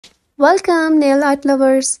Welcome nail art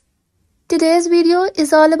lovers. Today's video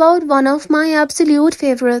is all about one of my absolute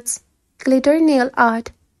favorites, glitter nail art.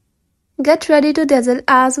 Get ready to dazzle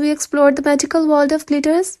as we explore the magical world of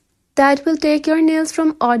glitters that will take your nails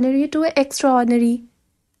from ordinary to extraordinary.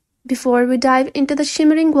 Before we dive into the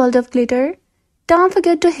shimmering world of glitter, don't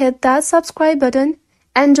forget to hit that subscribe button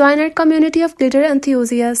and join our community of glitter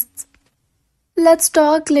enthusiasts. Let's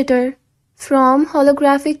talk glitter. From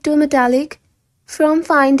holographic to metallic, from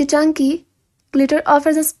fine to chunky, glitter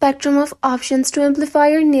offers a spectrum of options to amplify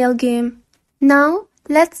your nail game. Now,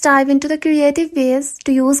 let's dive into the creative ways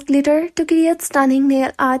to use glitter to create stunning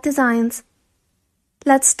nail art designs.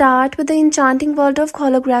 Let's start with the enchanting world of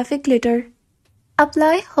holographic glitter.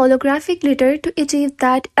 Apply holographic glitter to achieve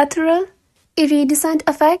that ethereal, iridescent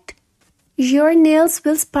effect. Your nails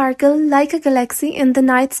will sparkle like a galaxy in the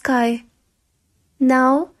night sky.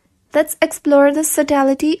 Now, let's explore the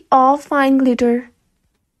subtlety of fine glitter.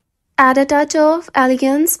 Add a touch of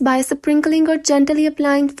elegance by sprinkling or gently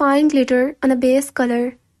applying fine glitter on a base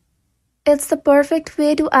color. It's the perfect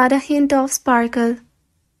way to add a hint of sparkle.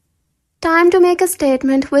 Time to make a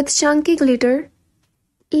statement with chunky glitter.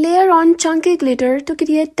 Layer on chunky glitter to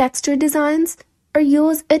create textured designs or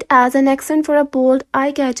use it as an accent for a bold,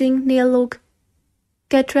 eye-catching nail look.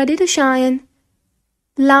 Get ready to shine.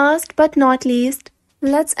 Last but not least,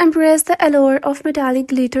 let's embrace the allure of metallic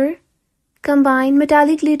glitter. Combine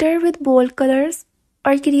metallic glitter with bold colors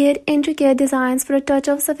or create intricate designs for a touch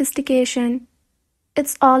of sophistication.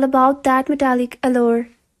 It's all about that metallic allure.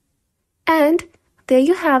 And there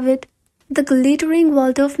you have it, the glittering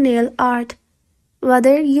world of nail art.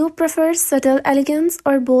 Whether you prefer subtle elegance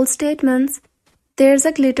or bold statements, there's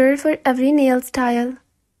a glitter for every nail style.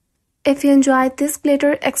 If you enjoyed this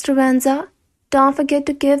glitter extravaganza, don't forget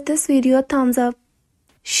to give this video a thumbs up.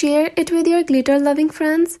 Share it with your glitter-loving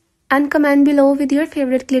friends and comment below with your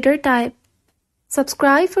favorite glitter type.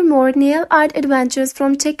 Subscribe for more nail art adventures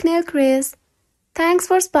from Chic Nail Craze. Thanks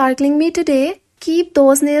for sparkling me today. Keep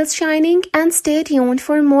those nails shining and stay tuned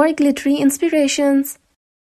for more glittery inspirations.